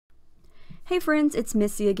Hey friends, it's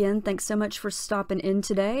Missy again. Thanks so much for stopping in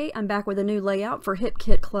today. I'm back with a new layout for Hip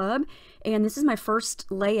Kit Club, and this is my first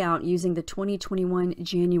layout using the 2021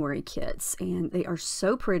 January kits, and they are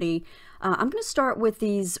so pretty. I'm going to start with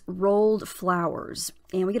these rolled flowers,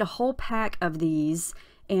 and we get a whole pack of these,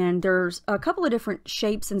 and there's a couple of different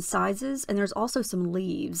shapes and sizes, and there's also some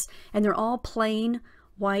leaves, and they're all plain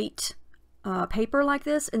white paper like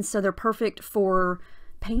this, and so they're perfect for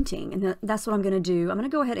painting, and that's what I'm going to do. I'm going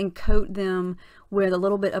to go ahead and coat them with a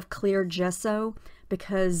little bit of clear gesso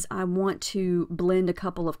because I want to blend a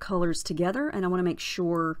couple of colors together, and I want to make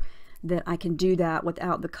sure that I can do that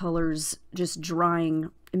without the colors just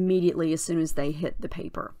drying immediately as soon as they hit the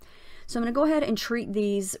paper. So I'm going to go ahead and treat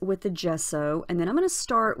these with the gesso, and then I'm going to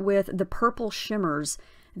start with the purple shimmers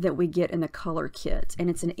that we get in the color kit, and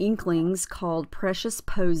it's an Inklings called Precious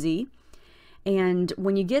Posy. And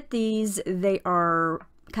when you get these, they are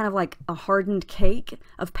kind of like a hardened cake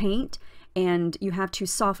of paint, and you have to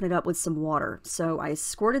soften it up with some water. So I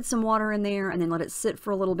squirted some water in there and then let it sit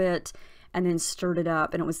for a little bit and then stirred it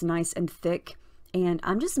up, and it was nice and thick. And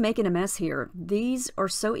I'm just making a mess here. These are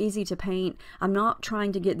so easy to paint. I'm not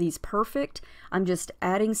trying to get these perfect. I'm just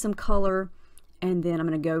adding some color, and then I'm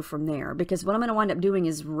going to go from there, because what I'm going to wind up doing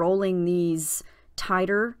is rolling these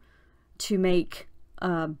tighter to make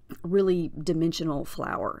really dimensional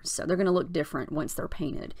flower, so they're going to look different once they're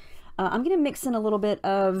painted. I'm going to mix in a little bit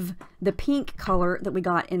of the pink color that we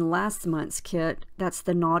got in last month's kit. That's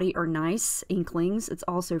the Naughty or Nice Inklings. It's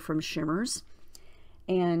also from Shimmers,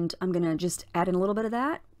 and I'm going to just add in a little bit of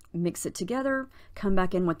that, mix it together, come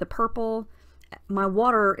back in with the purple. My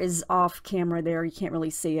water is off camera there, you can't really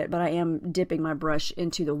see it, but I am dipping my brush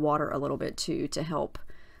into the water a little bit too to help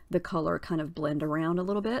the color kind of blend around a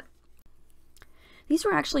little bit. These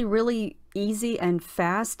were actually really easy and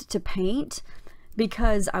fast to paint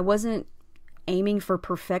because I wasn't aiming for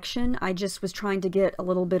perfection. I just was trying to get a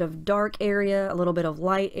little bit of dark area, a little bit of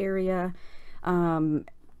light area. You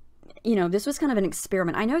know, this was kind of an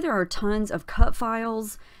experiment. I know there are tons of cut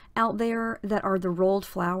files out there that are the rolled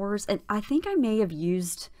flowers, and I think I may have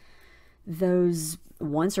used those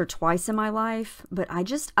once or twice in my life, but I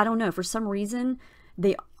don't know, for some reason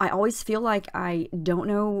I always feel like I don't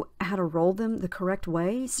know how to roll them the correct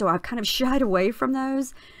way, so I've kind of shied away from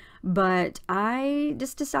those. But I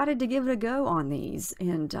just decided to give it a go on these,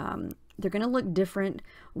 and they're going to look different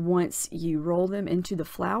once you roll them into the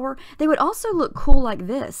flower. They would also look cool like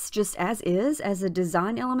this, just as is, as a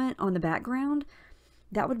design element on the background.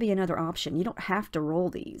 That would be another option. You don't have to roll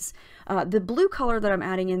these. The blue color that I'm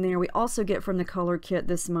adding in there, we also get from the color kit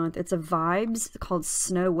this month. It's a Vibes called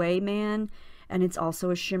Snow Way Man, and it's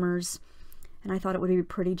also a Shimmers, and I thought it would be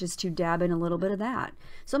pretty just to dab in a little bit of that.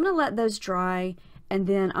 So I'm going to let those dry, and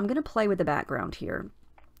then I'm going to play with the background here.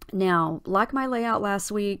 Now, like my layout last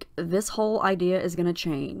week, this whole idea is going to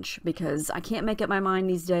change because I can't make up my mind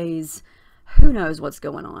these days. Who knows what's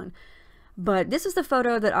going on? But this is the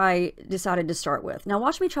photo that I decided to start with. Now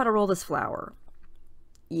watch me try to roll this flower.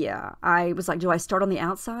 Yeah, I was like, do I start on the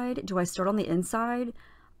outside? Do I start on the inside?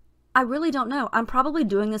 I really don't know. I'm probably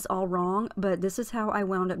doing this all wrong, but this is how I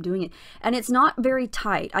wound up doing it. And it's not very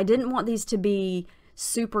tight. I didn't want these to be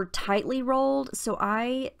super tightly rolled, so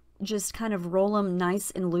I just kind of roll them nice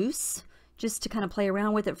and loose just to kind of play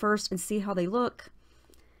around with it first and see how they look.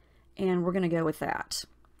 And we're going to go with that.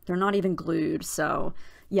 They're not even glued, so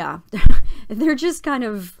yeah, they're just kind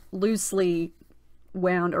of loosely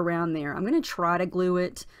wound around there. I'm going to try to glue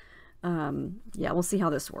it. Yeah, we'll see how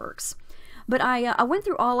this works. But I went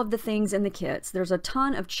through all of the things in the kits. There's a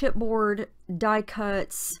ton of chipboard, die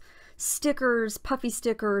cuts, stickers, puffy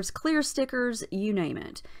stickers, clear stickers, you name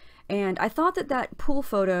it. And I thought that that pool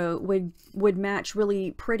photo would match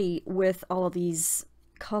really pretty with all of these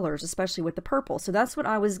colors, especially with the purple. So that's what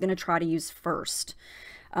I was going to try to use first.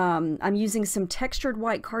 I'm using some textured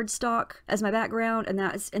white cardstock as my background, and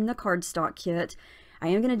that's in the cardstock kit. I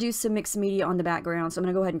am going to do some mixed media on the background, so I'm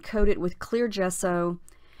going to go ahead and coat it with clear gesso,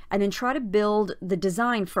 and then try to build the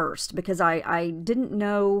design first, because I didn't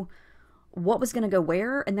know what was going to go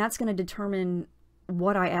where, and that's going to determine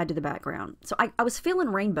what I add to the background. So I was feeling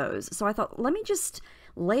rainbows, so I thought, let me just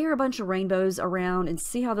layer a bunch of rainbows around and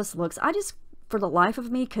see how this looks. I just, for the life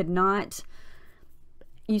of me, could not...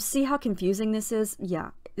 You see how confusing this is?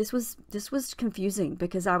 Yeah, this was confusing,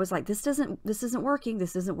 because I was like, this isn't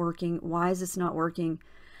working. Why is this not working?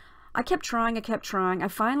 I kept trying. I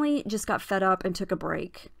finally just got fed up and took a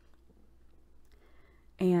break.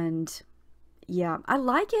 And yeah, I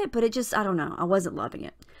like it, but it just, I don't know, I wasn't loving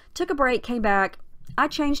it. Took a break, came back, I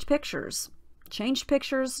changed pictures.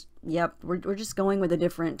 Yep, we're just going with a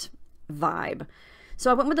different vibe. So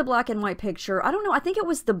I went with the black and white picture. I don't know, I think it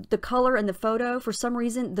was the color in the photo. For some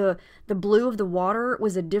reason, the blue of the water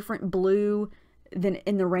was a different blue than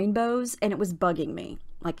in the rainbows, and it was bugging me.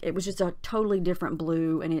 Like, it was just a totally different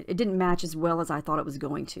blue, and it didn't match as well as I thought it was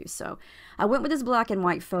going to. So I went with this black and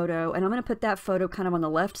white photo, and I'm going to put that photo kind of on the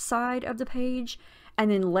left side of the page, and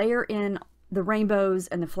then layer in the rainbows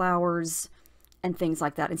and the flowers and things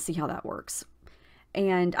like that and see how that works.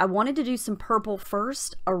 And I wanted to do some purple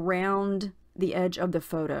first around the edge of the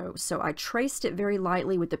photo. So I traced it very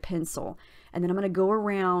lightly with the pencil, and then I'm going to go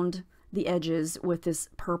around the edges with this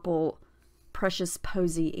purple Precious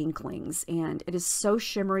Posy Inklings, and it is so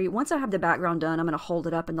shimmery. Once I have the background done, I'm going to hold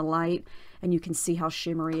it up in the light and you can see how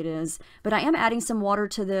shimmery it is. But I am adding some water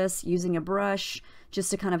to this using a brush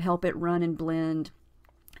just to kind of help it run and blend.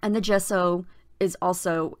 And the gesso is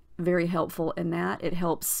also very helpful in that. It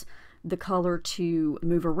helps the color to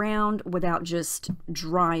move around without just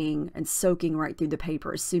drying and soaking right through the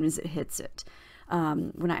paper as soon as it hits it.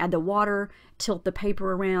 When I add the water, tilt the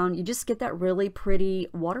paper around, you just get that really pretty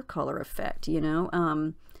watercolor effect, you know?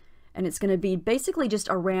 And it's going to be basically just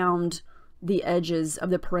around the edges of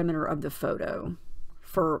the perimeter of the photo.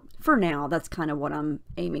 For now, that's kind of what I'm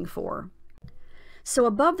aiming for. So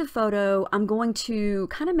above the photo, I'm going to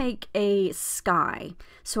kind of make a sky.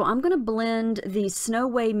 So I'm going to blend the Snow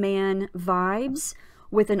Way Man vibes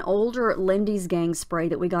with an older Lindy's Gang spray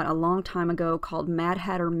that we got a long time ago called Mad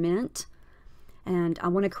Hatter Mint. And I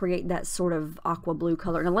want to create that sort of aqua blue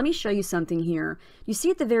color. Now let me show you something here. You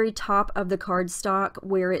see at the very top of the cardstock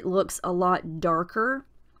where it looks a lot darker?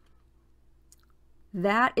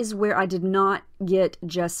 That is where I did not get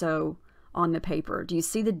gesso on the paper. Do you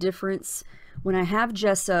see the difference? When I have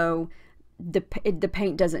gesso, the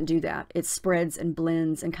paint doesn't do that. It spreads and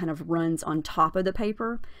blends and kind of runs on top of the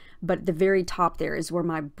paper. But at the very top there is where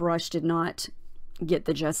my brush did not get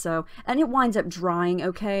the gesso. And it winds up drying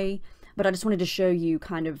okay. But I just wanted to show you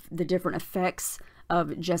kind of the different effects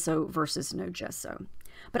of gesso versus no gesso.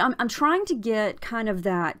 But I'm trying to get kind of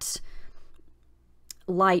that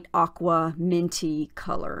light aqua minty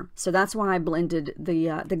color. So that's why I blended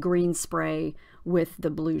the green spray with the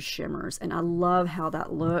blue shimmers. And I love how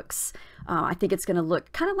that looks. I think it's going to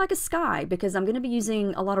look kind of like a sky because I'm going to be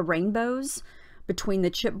using a lot of rainbows between the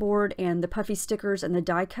chipboard and the puffy stickers and the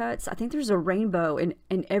die cuts. I think there's a rainbow in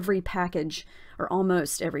every package, or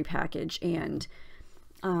almost every package. And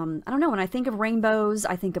I don't know, when I think of rainbows,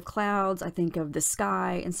 I think of clouds, I think of the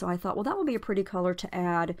sky. And so I thought, well, that would be a pretty color to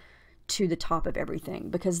add to the top of everything,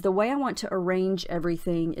 because the way I want to arrange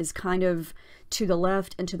everything is kind of to the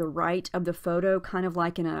left and to the right of the photo, kind of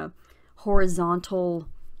like in a horizontal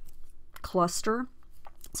cluster.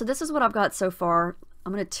 So this is what I've got so far.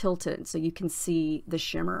 I'm going to tilt it so you can see the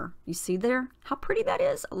shimmer. You see there how pretty that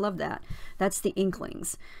is? I love that. That's the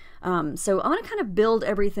Inklings. So I'm going to kind of build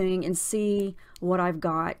everything and see what I've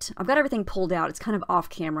got. I've got everything pulled out. It's kind of off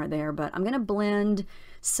camera there, but I'm going to blend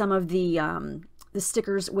some of the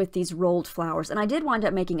stickers with these rolled flowers. And I did wind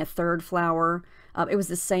up making a third flower. It was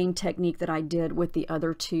the same technique that I did with the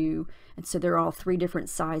other two. And so they're all 3 different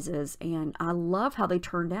sizes. And I love how they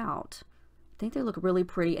turned out. I think they look really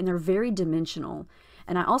pretty, and they're very dimensional.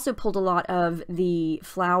 And I also pulled a lot of the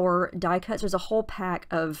flower die cuts. There's a whole pack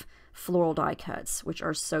of floral die cuts, which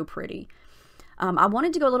are so pretty. I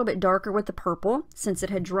wanted to go a little bit darker with the purple. Since it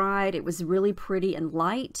had dried, it was really pretty and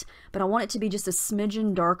light, but I want it to be just a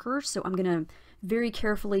smidgen darker. So I'm going to very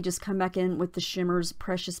carefully just come back in with the shimmers,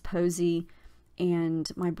 Precious Posy,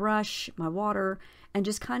 and my brush, my water, and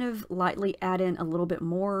just kind of lightly add in a little bit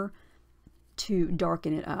more to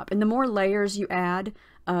darken it up. And the more layers you add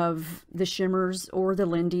of the shimmers or the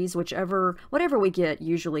Lindy's, whatever we get,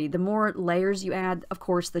 usually the more layers you add, of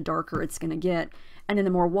course, the darker it's going to get. And then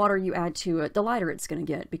the more water you add to it, the lighter it's going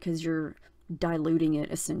to get, because you're diluting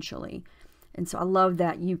it essentially. And so I love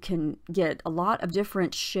that you can get a lot of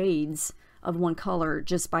different shades of one color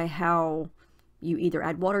just by how you either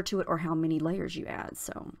add water to it or how many layers you add.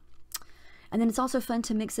 So, and then it's also fun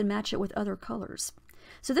to mix and match it with other colors.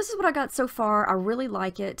 So this is what I got so far. I really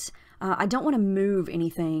like it. I don't want to move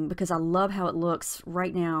anything because I love how it looks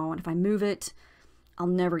right now. And if I move it, I'll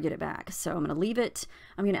never get it back. So I'm going to leave it.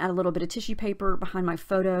 I'm going to add a little bit of tissue paper behind my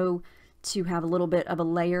photo to have a little bit of a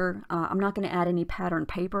layer. I'm not going to add any pattern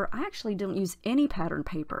paper. I actually don't use any pattern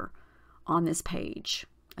paper on this page.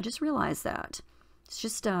 I just realized that. It's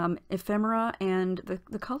just ephemera and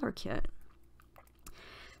the color kit.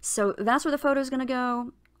 So that's where the photo is going to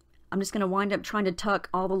go. I'm just going to wind up trying to tuck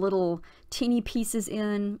all the little teeny pieces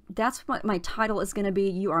in. That's what my title is going to be,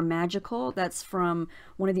 You Are Magical. That's from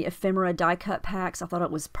one of the ephemera die cut packs. I thought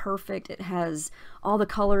it was perfect. It has all the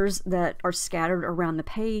colors that are scattered around the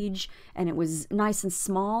page, and it was nice and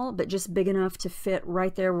small, but just big enough to fit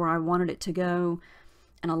right there where I wanted it to go.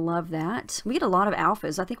 And I love that. We get a lot of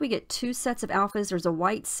alphas. I think we get 2 sets of alphas. There's a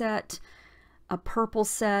white set, a purple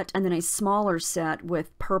set, and then a smaller set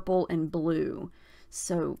with purple and blue.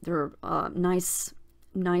 So they're nice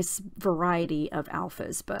variety of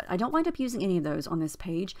alphas, but I don't wind up using any of those on this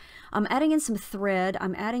page. I'm adding in some thread.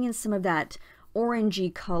 I'm adding in some of that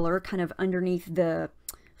orangey color kind of underneath the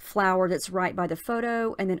flower that's right by the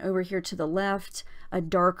photo, and then over here to the left, a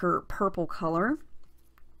darker purple color.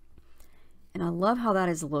 And I love how that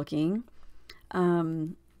is looking.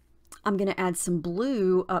 I'm going to add some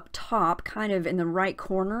blue up top, kind of in the right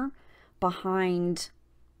corner behind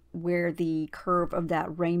where the curve of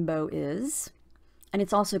that rainbow is. And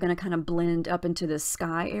it's also going to kind of blend up into the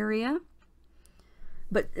sky area.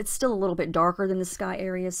 But it's still a little bit darker than the sky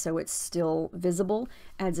area, so it's still visible.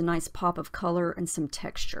 Adds a nice pop of color and some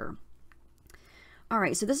texture. All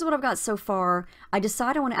right, so this is what I've got so far. I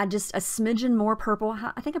decided I want to add just a smidgen more purple.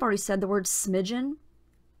 I think I've already said the word smidgen.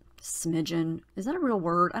 Smidgen. Is that a real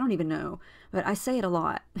word? I don't even know, but I say it a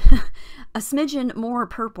lot. A smidgen more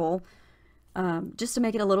purple, just to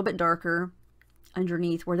make it a little bit darker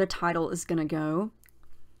underneath where the title is going to go.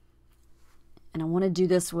 And I want to do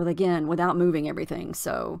this with, again, without moving everything.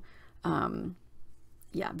 So,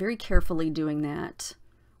 yeah, very carefully doing that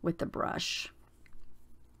with the brush.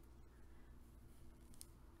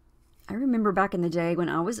 I remember back in the day when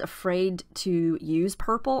I was afraid to use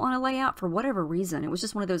purple on a layout for whatever reason. It was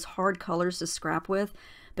just one of those hard colors to scrap with,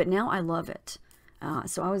 but now I love it.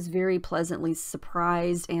 So I was very pleasantly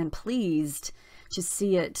surprised and pleased to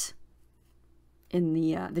see it in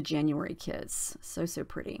the January kits. So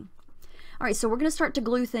pretty. All right, so we're going to start to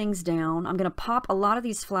glue things down. I'm going to pop a lot of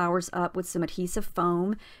these flowers up with some adhesive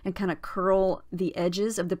foam and kind of curl the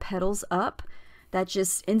edges of the petals up. That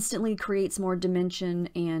just instantly creates more dimension,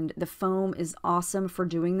 and the foam is awesome for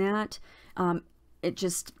doing that. It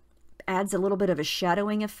just adds a little bit of a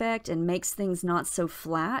shadowing effect and makes things not so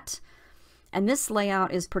flat. And this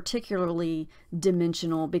layout is particularly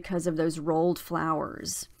dimensional because of those rolled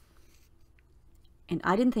flowers. And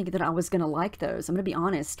I didn't think that I was going to like those. I'm going to be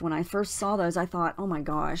honest. When I first saw those, I thought, oh my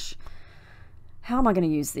gosh, how am I going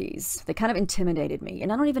to use these? They kind of intimidated me.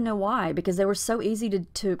 And I don't even know why, because they were so easy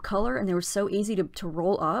to color and they were so easy to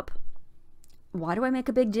roll up. Why do I make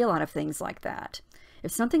a big deal out of things like that?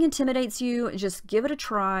 If something intimidates you, just give it a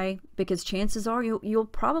try, because chances are you'll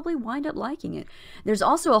probably wind up liking it. There's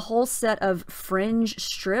also a whole set of fringe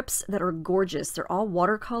strips that are gorgeous. They're all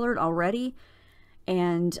watercolored already.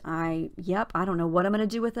 And I don't know what I'm going to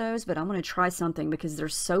do with those, but I'm going to try something because they're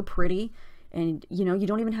so pretty. And, you know, you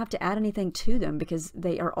don't even have to add anything to them because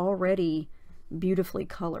they are already beautifully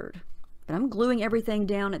colored. But I'm gluing everything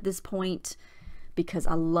down at this point because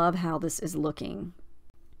I love how this is looking.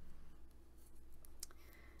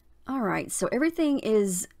 All right, so everything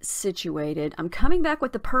is situated. I'm coming back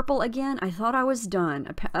with the purple again. I thought I was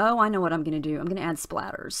done. Oh, I know what I'm going to do. I'm going to add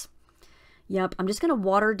splatters. Yep, I'm just going to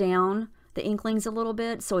water down the inklings a little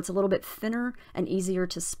bit so it's a little bit thinner and easier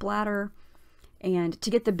to splatter. And to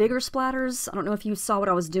get the bigger splatters, I don't know if you saw what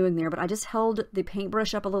I was doing there, but I just held the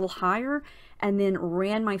paintbrush up a little higher and then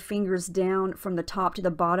ran my fingers down from the top to the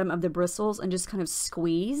bottom of the bristles and just kind of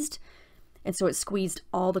squeezed. And so it squeezed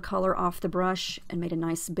all the color off the brush and made a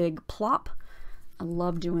nice big plop. I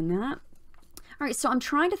love doing that. All right, so I'm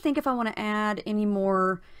trying to think if I want to add any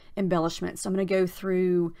more embellishments. So I'm going to go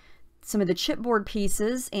through some of the chipboard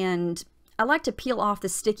pieces, and I like to peel off the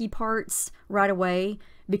sticky parts right away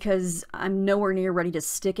because I'm nowhere near ready to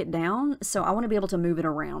stick it down. So I want to be able to move it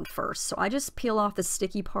around first. So I just peel off the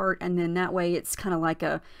sticky part, and then that way it's kind of like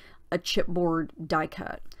a chipboard die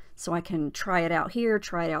cut. So I can try it out here,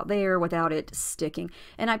 try it out there without it sticking.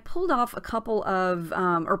 And I pulled off a couple of,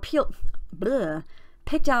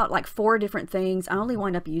 picked out like 4 different things. I only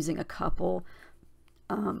wind up using a couple.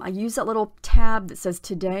 I use that little tab that says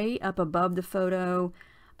today up above the photo.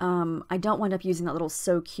 I don't wind up using that little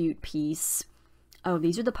so cute piece. Oh,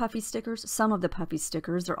 these are the puffy stickers. Some of the puffy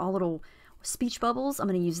stickers. They're all little speech bubbles. I'm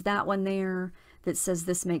going to use that one there that says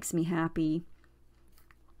this makes me happy.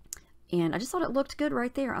 And I just thought it looked good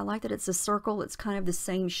right there. I like that it's a circle. It's kind of the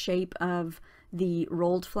same shape of the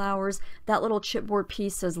rolled flowers. That little chipboard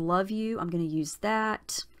piece says love you. I'm going to use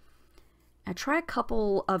that. I tried a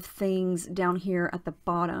couple of things down here at the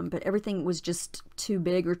bottom, but everything was just too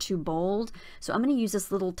big or too bold. So I'm going to use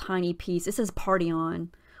this little tiny piece. It says party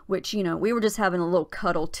on which, you know, we were just having a little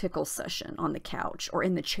cuddle tickle session on the couch or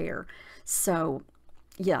in the chair. So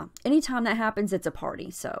yeah, anytime that happens, it's a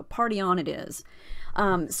party. So party on it is.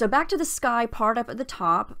 So back to the sky part up at the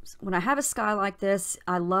top. When I have a sky like this,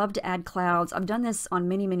 I love to add clouds. I've done this on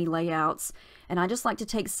many, many layouts, and I just like to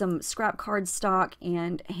take some scrap cardstock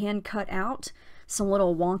and hand cut out some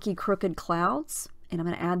little wonky crooked clouds, and I'm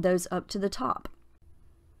going to add those up to the top.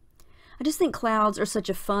 I just think clouds are such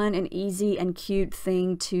a fun and easy and cute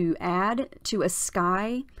thing to add to a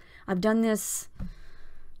sky. I've done this,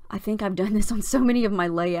 I think I've done this on so many of my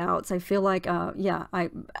layouts. I feel like, yeah,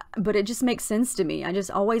 but it just makes sense to me. I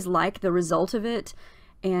just always like the result of it,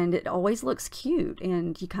 and it always looks cute,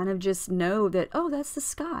 and you kind of just know that, oh, that's the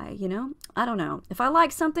sky, you know? I don't know. If I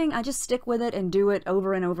like something, I just stick with it and do it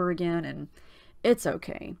over and over again, and it's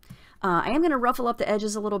okay. I am going to ruffle up the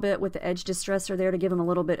edges a little bit with the edge distressor there to give them a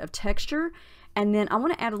little bit of texture. And then I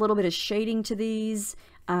want to add a little bit of shading to these.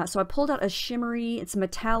 So I pulled out a shimmery, it's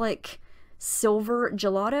metallic silver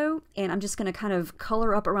gelato, and I'm just going to kind of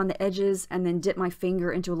color up around the edges and then dip my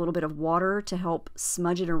finger into a little bit of water to help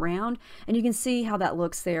smudge it around. And you can see how that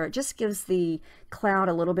looks there. It just gives the cloud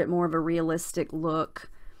a little bit more of a realistic look.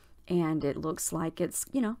 And it looks like it's,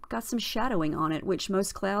 you know, got some shadowing on it, which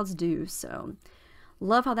most clouds do. So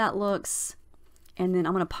love how that looks. And then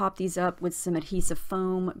I'm going to pop these up with some adhesive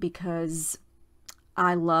foam because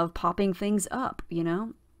I love popping things up, you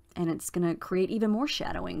know, and it's going to create even more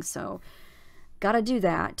shadowing. So got to do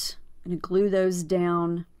that. I'm going to glue those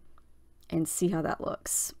down and see how that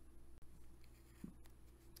looks.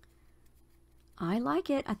 I like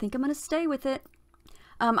it. I think I'm going to stay with it.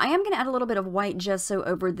 I am going to add a little bit of white gesso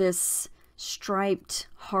over this striped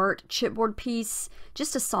heart chipboard piece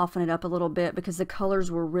just to soften it up a little bit because the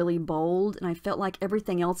colors were really bold and I felt like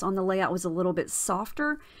everything else on the layout was a little bit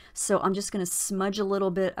softer. So I'm just going to smudge a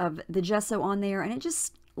little bit of the gesso on there, and it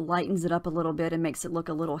just lightens it up a little bit and makes it look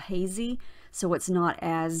a little hazy so it's not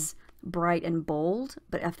as bright and bold,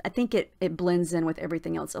 but I think it blends in with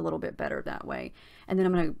everything else a little bit better that way. And then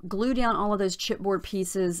I'm going to glue down all of those chipboard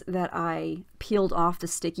pieces that I peeled off the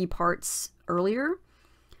sticky parts earlier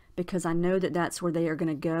because I know that that's where they are going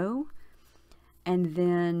to go. And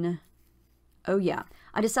then, oh yeah,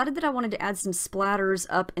 I decided that I wanted to add some splatters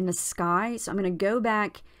up in the sky, so I'm going to go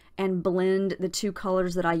back and blend the two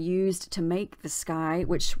colors that I used to make the sky,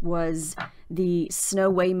 which was the Snow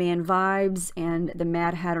Wayman Vibes and the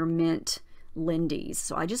Mad Hatter Mint Lindy's.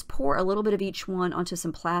 So I just pour a little bit of each one onto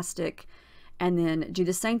some plastic and then do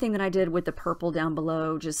the same thing that I did with the purple down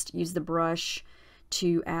below. Just use the brush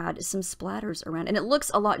to add some splatters around. And it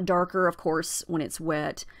looks a lot darker, of course, when it's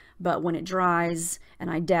wet, but when it dries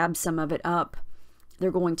and I dab some of it up,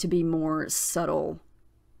 they're going to be more subtle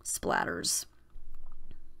splatters.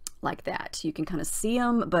 Like that. You can kind of see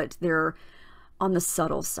them, but they're on the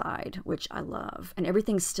subtle side, which I love. And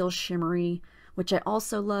everything's still shimmery, which I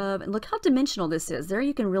also love. And look how dimensional this is. There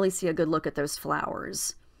you can really see a good look at those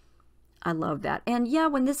flowers. I love that. And yeah,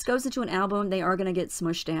 when this goes into an album, they are going to get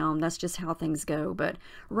smushed down. That's just how things go. But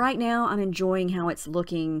right now, I'm enjoying how it's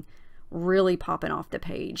looking, really popping off the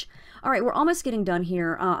page. All right, we're almost getting done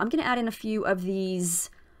here. I'm going to add in a few of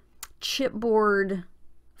these chipboard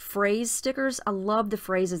phrase stickers. I love the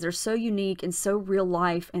phrases. They're so unique and so real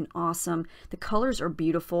life and awesome. The colors are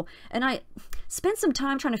beautiful. And I spent some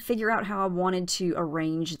time trying to figure out how I wanted to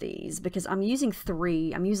arrange these because I'm using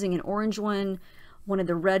three. I'm using an orange one, one of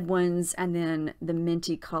the red ones, and then the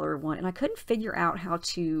minty color one. And I couldn't figure out how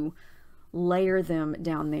to layer them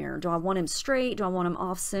down there. Do I want them straight? Do I want them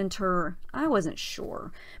off center? I wasn't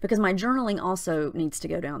sure because my journaling also needs to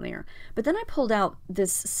go down there. But then I pulled out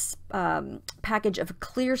this package of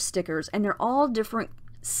clear stickers, and they're all different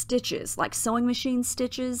stitches, like sewing machine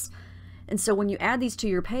stitches. And so when you add these to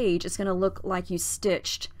your page, it's going to look like you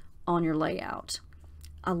stitched on your layout.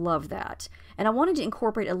 I love that. And I wanted to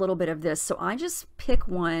incorporate a little bit of this, so I just pick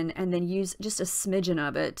one and then use just a smidgen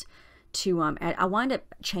of it to add. I wind up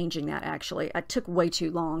changing that actually. It took way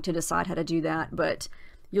too long to decide how to do that, but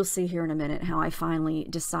you'll see here in a minute how I finally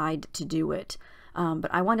decide to do it.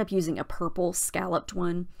 But I wound up using a purple scalloped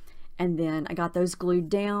one, and then I got those glued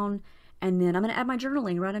down, and then I'm going to add my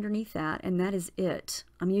journaling right underneath that, and that is it.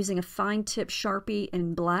 I'm using a fine tip Sharpie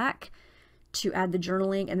in black to add the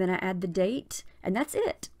journaling, and then I add the date, and that's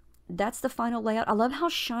it. That's the final layout. I love how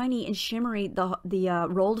shiny and shimmery the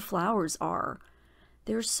rolled flowers are.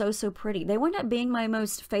 They're so, so pretty. They wound up being my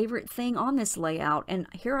most favorite thing on this layout, and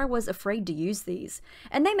here I was afraid to use these.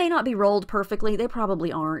 And they may not be rolled perfectly. They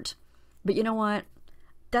probably aren't. But you know what?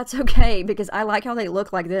 That's okay, because I like how they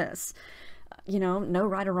look like this. You know, no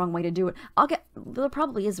right or wrong way to do it. There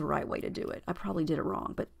probably is a right way to do it. I probably did it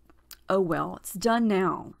wrong, but oh well, it's done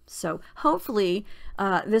now. So hopefully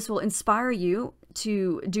this will inspire you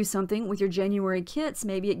to do something with your January kits.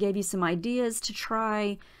 Maybe it gave you some ideas to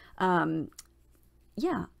try.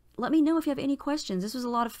 Yeah, let me know if you have any questions. This was a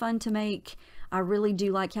lot of fun to make. I really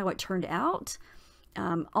do like how it turned out.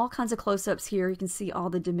 All kinds of close-ups here. You can see all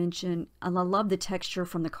the dimension. And I love the texture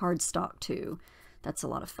from the cardstock too. That's a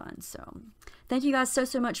lot of fun. So thank you guys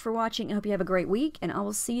so much for watching. I hope you have a great week, and I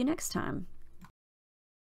will see you next time.